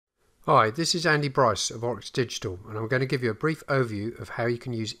Hi, this is Andy Bryce of Oryx Digital, and I'm going to give you a brief overview of how you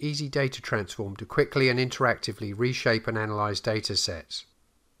can use Easy Data Transform to quickly and interactively reshape and analyze data sets.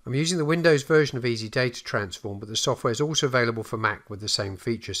 I'm using the Windows version of Easy Data Transform, but the software is also available for Mac with the same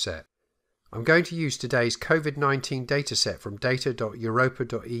feature set. I'm going to use today's COVID-19 dataset from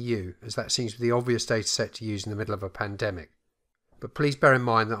data.europa.eu, as that seems the obvious dataset to use in the middle of a pandemic. But please bear in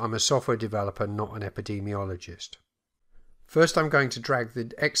mind that I'm a software developer, not an epidemiologist. First, I'm going to drag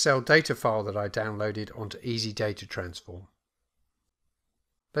the Excel data file that I downloaded onto Easy Data Transform.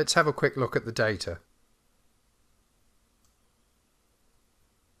 Let's have a quick look at the data.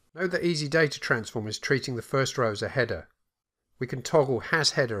 Note that Easy Data Transform is treating the first row as a header. We can toggle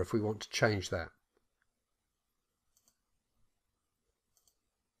Has Header if we want to change that.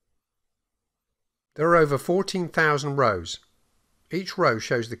 There are over 14,000 rows. Each row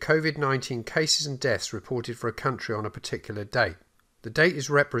shows the COVID-19 cases and deaths reported for a country on a particular date. The date is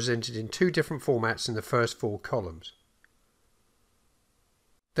represented in two different formats in the first four columns.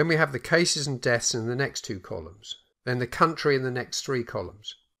 Then we have the cases and deaths in the next two columns. Then the country in the next three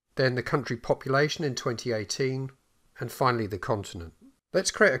columns. Then the country population in 2018. And finally the continent.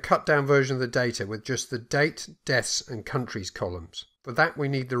 Let's create a cut down version of the data with just the date, deaths and countries columns. For that we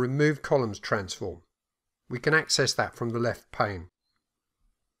need the Remove Columns transform. We can access that from the left pane.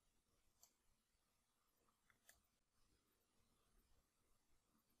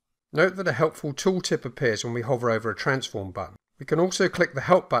 Note that a helpful tooltip appears when we hover over a transform button. We can also click the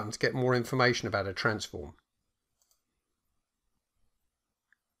Help button to get more information about a transform.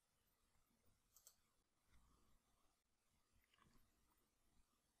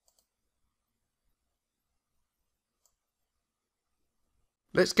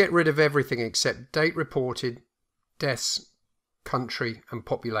 Let's get rid of everything except date reported, deaths, country and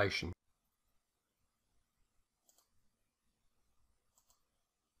population.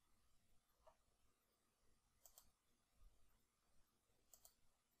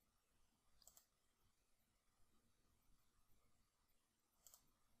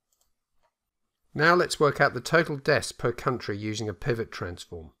 Now let's work out the total deaths per country using a pivot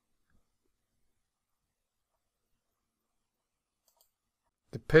transform.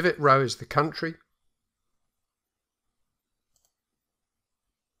 The pivot row is the country,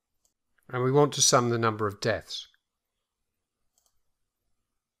 and we want to sum the number of deaths.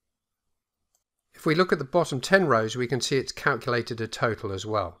 If we look at the bottom 10 rows, we can see it's calculated a total as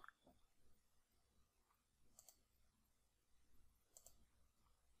well.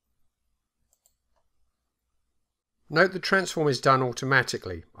 Note the transform is done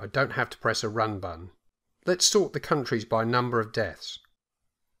automatically. I don't have to press a Run button. Let's sort the countries by number of deaths.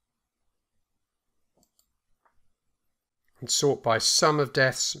 And sort by sum of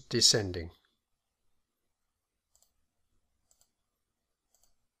deaths descending.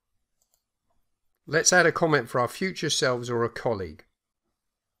 Let's add a comment for our future selves or a colleague.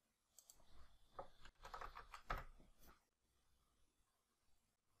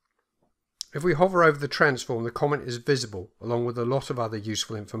 If we hover over the transform, the comment is visible along with a lot of other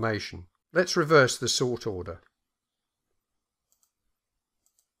useful information. Let's reverse the sort order.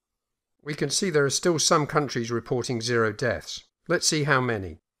 We can see there are still some countries reporting 0 deaths. Let's see how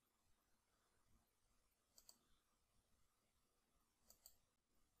many.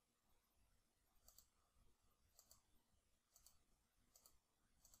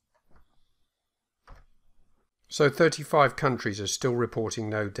 So 35 countries are still reporting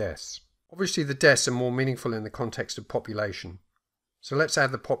no deaths. Obviously the deaths are more meaningful in the context of population. So let's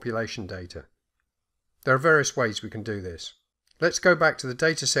add the population data. There are various ways we can do this. Let's go back to the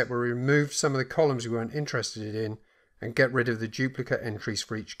dataset where we removed some of the columns we weren't interested in and get rid of the duplicate entries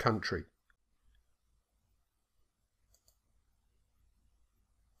for each country.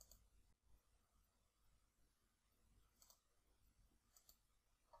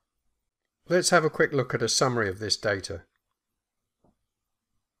 Let's have a quick look at a summary of this data.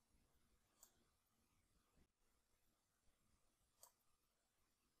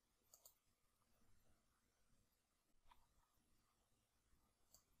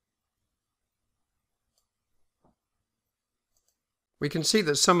 We can see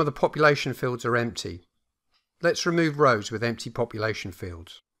that some of the population fields are empty. Let's remove rows with empty population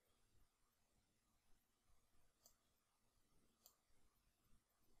fields.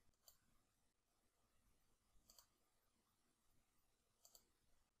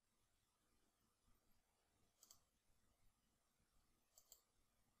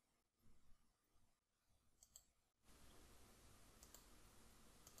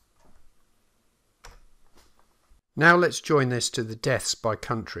 Now let's join this to the deaths by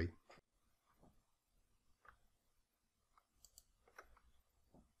country.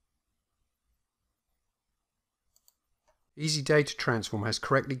 Easy Data Transform has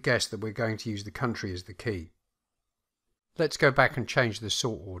correctly guessed that we're going to use the country as the key. Let's go back and change the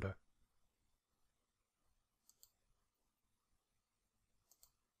sort order.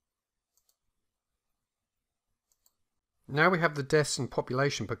 Now we have the deaths and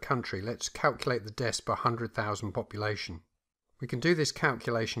population per country, let's calculate the deaths per 100,000 population. We can do this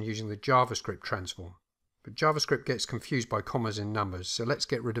calculation using the JavaScript transform, but JavaScript gets confused by commas in numbers, so let's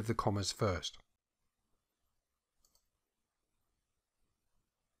get rid of the commas first.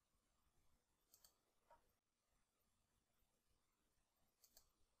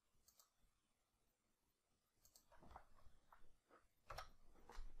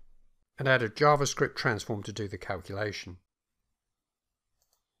 And add a JavaScript transform to do the calculation.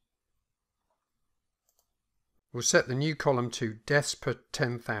 We'll set the new column to deaths per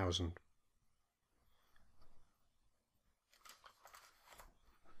 10,000.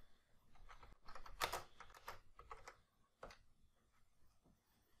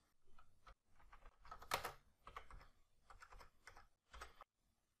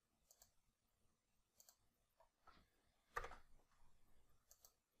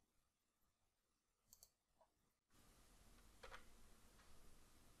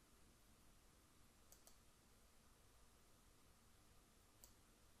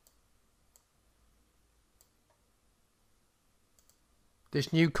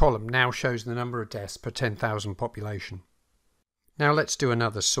 This new column now shows the number of deaths per 10,000 population. Now let's do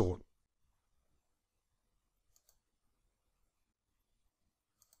another sort.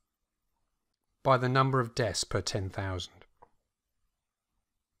 By the number of deaths per 10,000.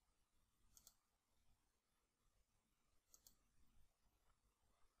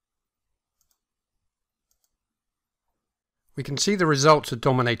 We can see the results are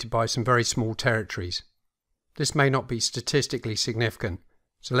dominated by some very small territories. This may not be statistically significant,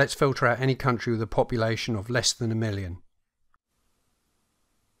 so let's filter out any country with a population of less than 1 million.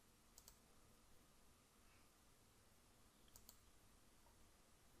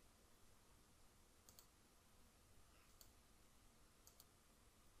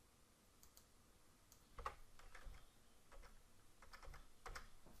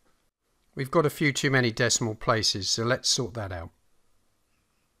 We've got a few too many decimal places, so let's sort that out.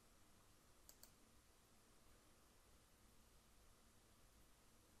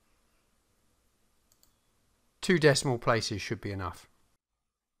 Two decimal places should be enough.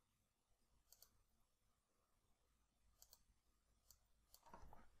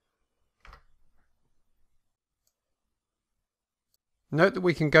 Note that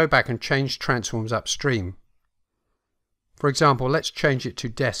we can go back and change transforms upstream. For example, let's change it to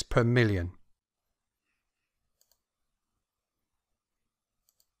deaths per million.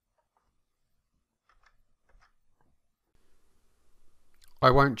 I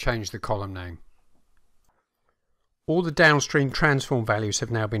won't change the column name. All the downstream transform values have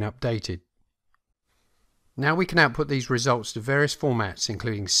now been updated. Now we can output these results to various formats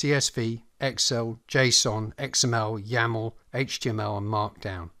including CSV, Excel, JSON, XML, YAML, HTML and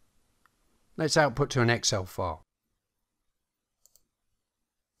Markdown. Let's output to an Excel file.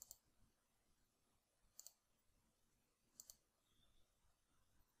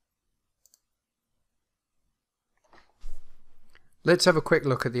 Let's have a quick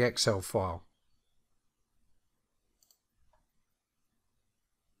look at the Excel file.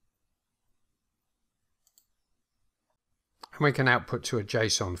 And we can output to a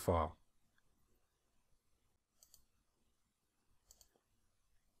JSON file.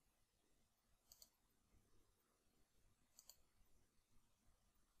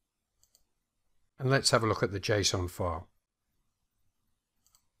 And let's have a look at the JSON file.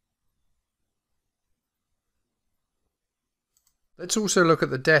 Let's also look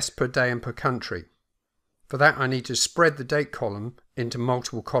at the deaths per day and per country. For that I need to spread the date column into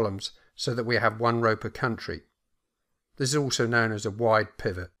multiple columns so that we have one row per country. This is also known as a wide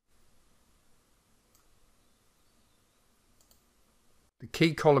pivot. The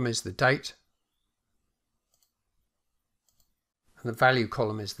key column is the date and the value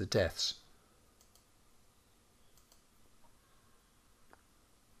column is the deaths.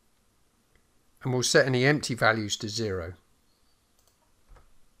 And we'll set any empty values to 0.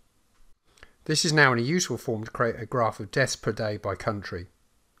 This is now in a useful form to create a graph of deaths per day by country.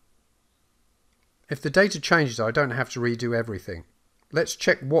 If the data changes, I don't have to redo everything. Let's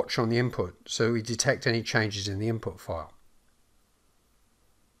check watch on the input so we detect any changes in the input file.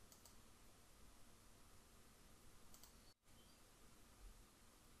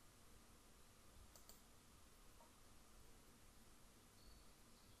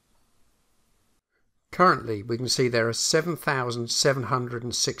 Currently, we can see there are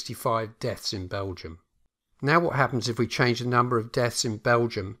 7,765 deaths in Belgium. Now what happens if we change the number of deaths in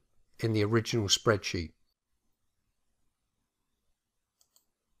Belgium in the original spreadsheet?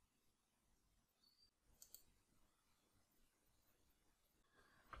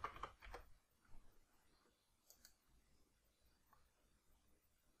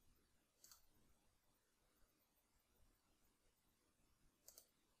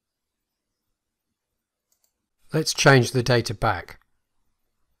 Let's change the data back.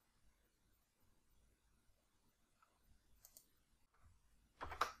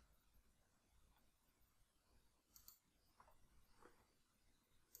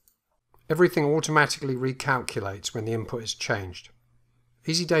 Everything automatically recalculates when the input is changed.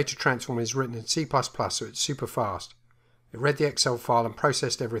 Easy Data Transform is written in C++, so it's super fast. It read the Excel file and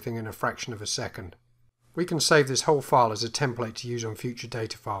processed everything in a fraction of a second. We can save this whole file as a template to use on future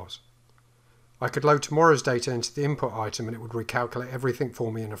data files. I could load tomorrow's data into the input item and it would recalculate everything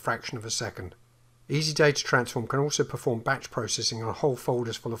for me in a fraction of a second. Easy Data Transform can also perform batch processing on whole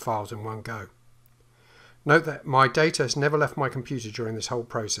folders full of files in one go. Note that my data has never left my computer during this whole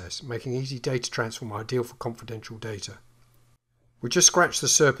process, making Easy Data Transform ideal for confidential data. We just scratched the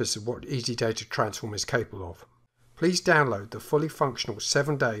surface of what Easy Data Transform is capable of. Please download the fully functional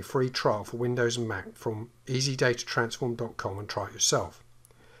 7-day free trial for Windows and Mac from easydatatransform.com and try it yourself.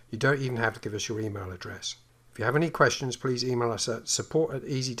 You don't even have to give us your email address. If you have any questions, please email us at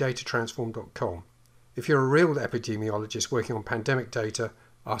support@easydatatransform.com. If you're a real epidemiologist working on pandemic data,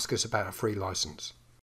 ask us about a free license.